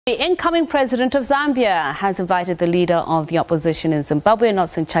The incoming President of Zambia has invited the leader of the opposition in Zimbabwe,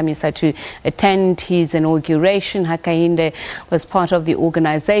 Nelson Chamisa, to attend his inauguration. Hikainde was part of the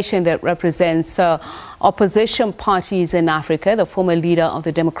organization that represents opposition parties in Africa. The former leader of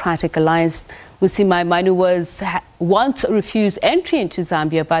the Democratic Alliance, Mmusi Maimane, was once refused entry into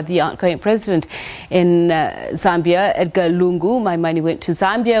Zambia by the outgoing president in Zambia, Edgar Lungu. Maimane went to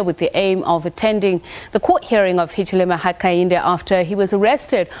Zambia with the aim of attending the court hearing of Hichilema Hakainde after he was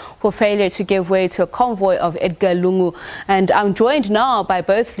arrested for failure to give way to a convoy of Edgar Lungu. And I'm joined now by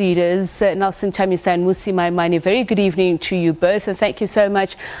both leaders, Nelson Chamisa and Mmusi Maimane. Very good evening to you both, and thank you so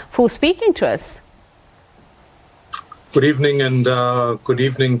much for speaking to us. Good evening, and good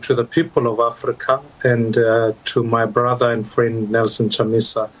evening to the people of Africa and to my brother and friend Nelson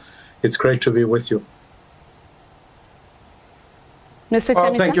Chamisa. It's great to be with you. Mr.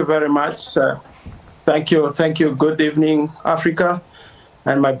 Chamisa? Thank you very much. Thank you. Good evening, Africa,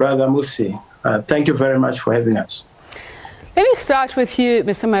 and my brother Mmusi. Thank you very much for having us. Let me start with you,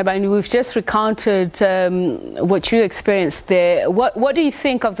 Mr. Maimane. We've just recounted what you experienced there. What do you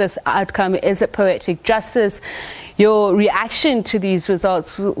think of this outcome? Is it poetic justice? Your reaction to these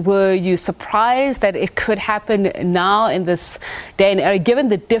results, were you surprised that it could happen now in this day and era, given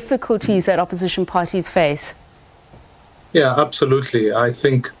the difficulties that opposition parties face? Yeah, absolutely. I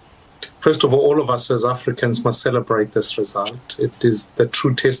think, first of all of us as Africans must celebrate this result. It is the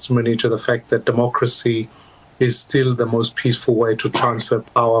true testimony to the fact that democracy is still the most peaceful way to transfer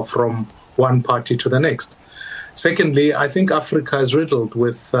power from one party to the next. Secondly, I think Africa is riddled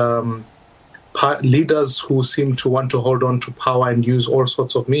with leaders who seem to want to hold on to power and use all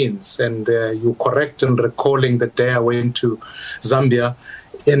sorts of means. And you're correct in recalling the day I went to Zambia,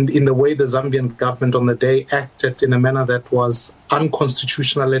 and in the way the Zambian government on the day acted in a manner that was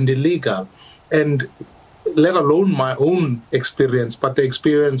unconstitutional and illegal. And let alone my own experience, but the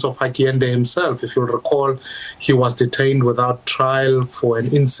experience of Hikainde himself. If you'll recall, he was detained without trial for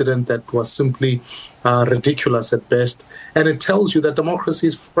an incident that was simply ridiculous at best. And it tells you that democracy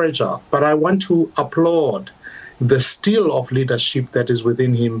is fragile. But I want to applaud the steel of leadership that is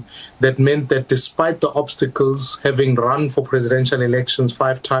within him, that meant that despite the obstacles, having run for presidential elections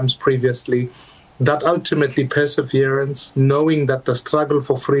 5 times previously, that ultimately perseverance, knowing that the struggle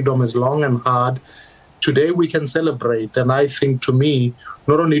for freedom is long and hard, today we can celebrate. And I think, to me,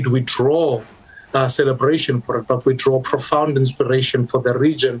 not only do we draw celebration for it, but we draw profound inspiration for the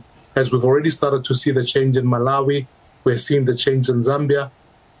region, as we've already started to see the change in Malawi. We're seeing the change in Zambia.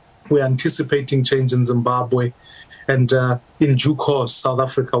 We're anticipating change in Zimbabwe. And in due course, South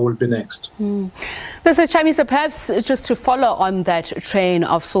Africa will be next. Mr. Chamisa, perhaps just to follow on that train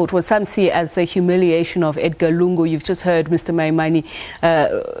of thought, what some see as the humiliation of Edgar Lungu, you've just heard Mr. Maimane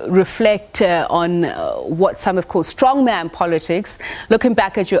reflect on what some have called strongman politics. Looking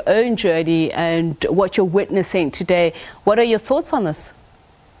back at your own journey and what you're witnessing today, what are your thoughts on this?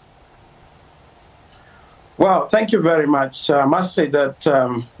 Well, thank you very much. I must say that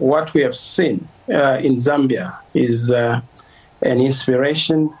what we have seen in Zambia is an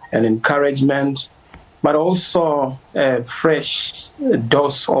inspiration, an encouragement, but also a fresh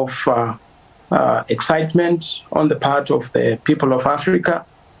dose of excitement on the part of the people of Africa.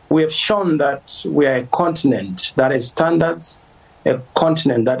 We have shown that we are a continent that has standards, a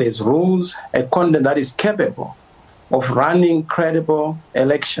continent that has rules, a continent that is capable of running credible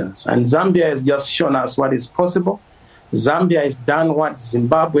elections. And Zambia has just shown us what is possible. Zambia has done what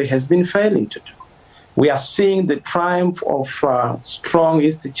Zimbabwe has been failing to do. We are seeing the triumph of strong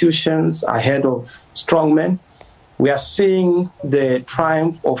institutions ahead of strong men. We are seeing the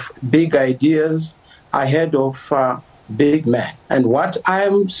triumph of big ideas ahead of big men. And what I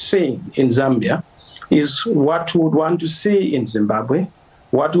am seeing in Zambia is what we would want to see in Zimbabwe,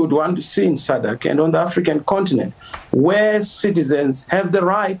 what we would want to see in SADC and on the African continent, where citizens have the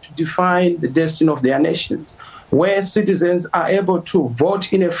right to define the destiny of their nations, where citizens are able to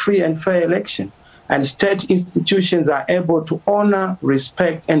vote in a free and fair election, and state institutions are able to honor,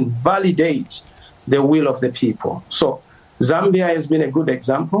 respect, and validate the will of the people. So Zambia has been a good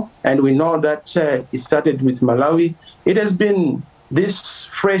example, and we know that it started with Malawi. It has been this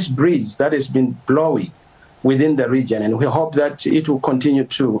fresh breeze that has been blowing within the region, and we hope that it will continue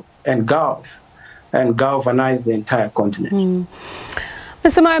to engulf and galvanize the entire continent.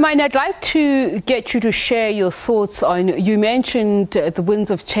 Mr. Maimane, I'd like to get you to share your thoughts on, you mentioned the winds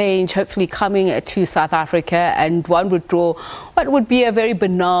of change hopefully coming to South Africa, and one would draw what would be a very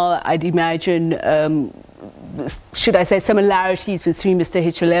banal, I'd imagine, should I say, similarities between Mr.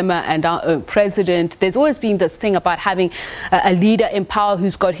 Hichilema and our own president. There's always been this thing about having a leader in power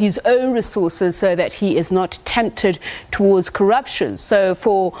who's got his own resources so that he is not tempted towards corruption. So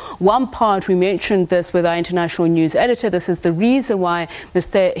for one part, we mentioned this with our international news editor, this is the reason why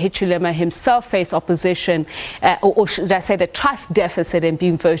Mr. Hichilema himself faced opposition, or should I say the trust deficit in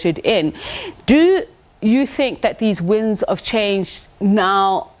being voted in. Do you think that these winds of change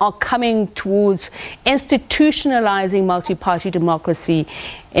now are coming towards institutionalizing multi-party democracy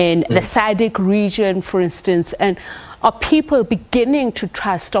in the SADC region, for instance? And are people beginning to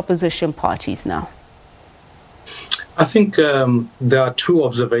trust opposition parties now? I think there are two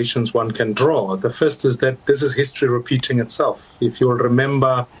observations one can draw. The first is that this is history repeating itself. If you'll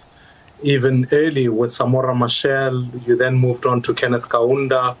remember, even early with Samora Machel, you then moved on to Kenneth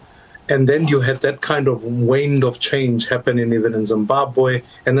Kaunda, and then you had that kind of wind of change happening even in Zimbabwe,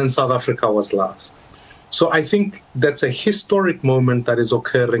 and then South Africa was last. So I think that's a historic moment that is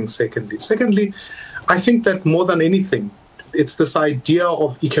occurring, secondly. Secondly, I think that more than anything, it's this idea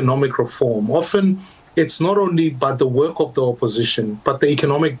of economic reform. Often, it's not only about the work of the opposition, but the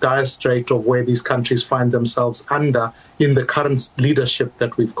economic dire strait of where these countries find themselves under in the current leadership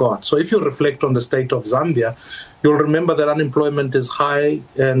that we've got. So if you reflect on the state of Zambia, you'll remember that unemployment is high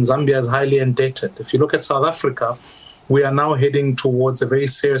and Zambia is highly indebted. If you look at South Africa, we are now heading towards a very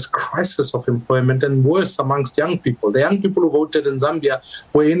serious crisis of employment, and worse amongst young people. The young people who voted in Zambia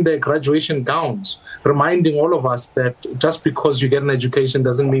were in their graduation gowns, reminding all of us that just because you get an education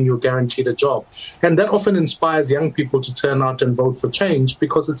doesn't mean you're guaranteed a job. And that often inspires young people to turn out and vote for change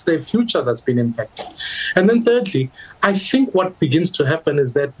because it's their future that's been impacted. And then thirdly, I think what begins to happen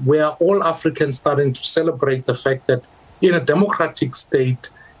is that we are all Africans starting to celebrate the fact that in a democratic state,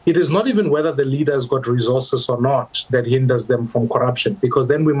 it is not even whether the leader has got resources or not that hinders them from corruption, because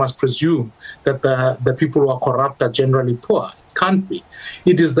then we must presume that the people who are corrupt are generally poor. It can't be.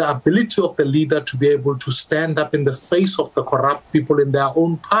 It is the ability of the leader to be able to stand up in the face of the corrupt people in their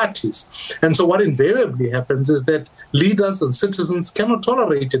own parties. And so what invariably happens is that leaders and citizens cannot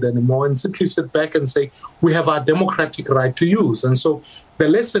tolerate it anymore and simply sit back and say, we have our democratic right to use. And so the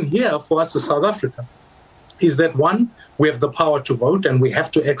lesson here for us as South Africa is that, one, we have the power to vote and we have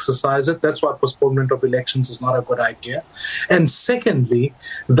to exercise it. That's why postponement of elections is not a good idea. And secondly,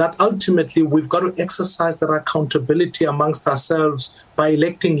 that ultimately we've got to exercise that accountability amongst ourselves by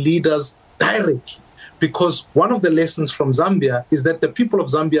electing leaders directly. Because one of the lessons from Zambia is that the people of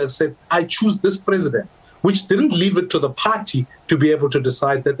Zambia have said, I choose this president, which didn't leave it to the party to be able to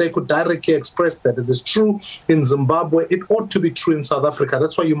decide, that they could directly express that. It is true in Zimbabwe. It ought to be true in South Africa.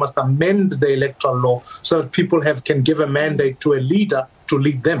 That's why you must amend the electoral law so that people can give a mandate to a leader to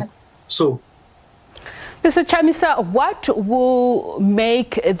lead them. So, Mr. Chamisa, what will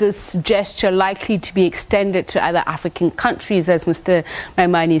make this gesture likely to be extended to other African countries, as Mr.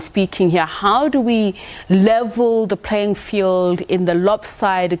 Maimane is speaking here? How do we level the playing field in the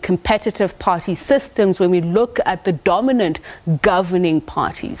lopsided competitive party systems when we look at the dominant governing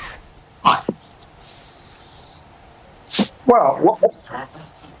parties? Well,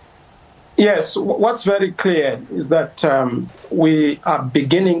 yes, what's very clear is that we are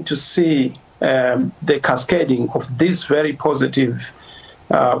beginning to see the cascading of this very positive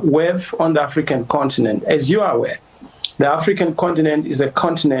wave on the African continent. As you are aware, the African continent is a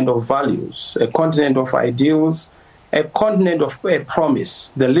continent of values, a continent of ideals, a continent of a promise,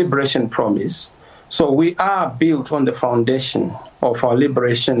 the liberation promise. So we are built on the foundation of our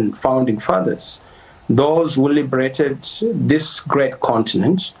liberation founding fathers, those who liberated this great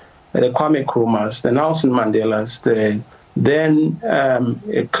continent, the Kwame Nkrumahs, the Nelson Mandelas, the then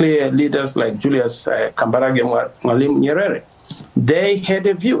clear leaders like Julius Kambarage Mwalimu Nyerere. They had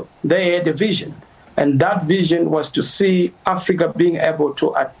a view, they had a vision, and that vision was to see Africa being able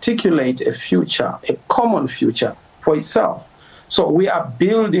to articulate a future, a common future for itself. So we are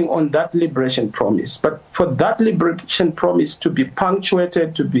building on that liberation promise, but for that liberation promise to be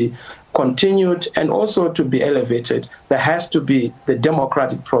punctuated, to be continued, and also to be elevated, there has to be the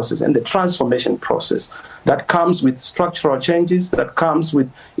democratic process and the transformation process that comes with structural changes, that comes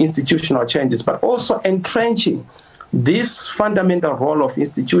with institutional changes, but also entrenching this fundamental role of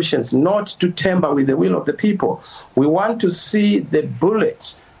institutions not to tamper with the will of the people. We want to see the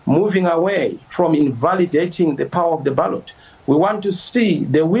bullet moving away from invalidating the power of the ballot. We want to see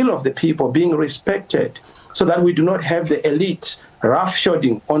the will of the people being respected so that we do not have the elite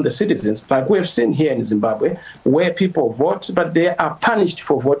roughshoding on the citizens, like we have seen here in Zimbabwe, where people vote, but they are punished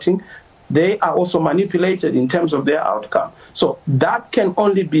for voting. They are also manipulated in terms of their outcome. So that can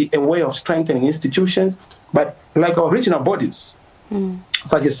only be a way of strengthening institutions, but like our regional bodies,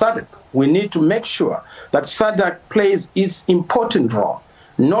 such as SADC. We need to make sure that SADC plays its important role,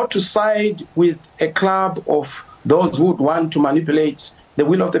 not to side with a club of those who would want to manipulate the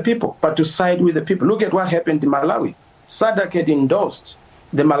will of the people, but to side with the people. Look at what happened in Malawi. SADC had endorsed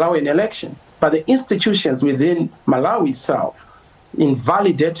the Malawian election, but the institutions within Malawi itself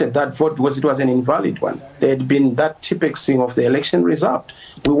invalidated that vote because it was an invalid one. There had been that tipexing of the election result.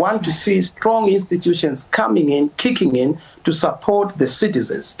 We want to see strong institutions coming in, kicking in to support the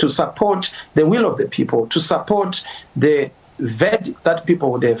citizens, to support the will of the people, to support the verdict that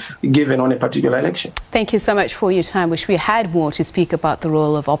people would have given on a particular election. Thank you so much for your time. Wish we had more to speak about the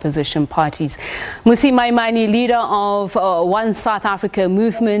role of opposition parties. Mmusi Maimane, leader of One South Africa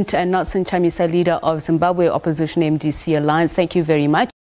Movement, and Nelson Chamisa, leader of Zimbabwe Opposition MDC Alliance. Thank you very much.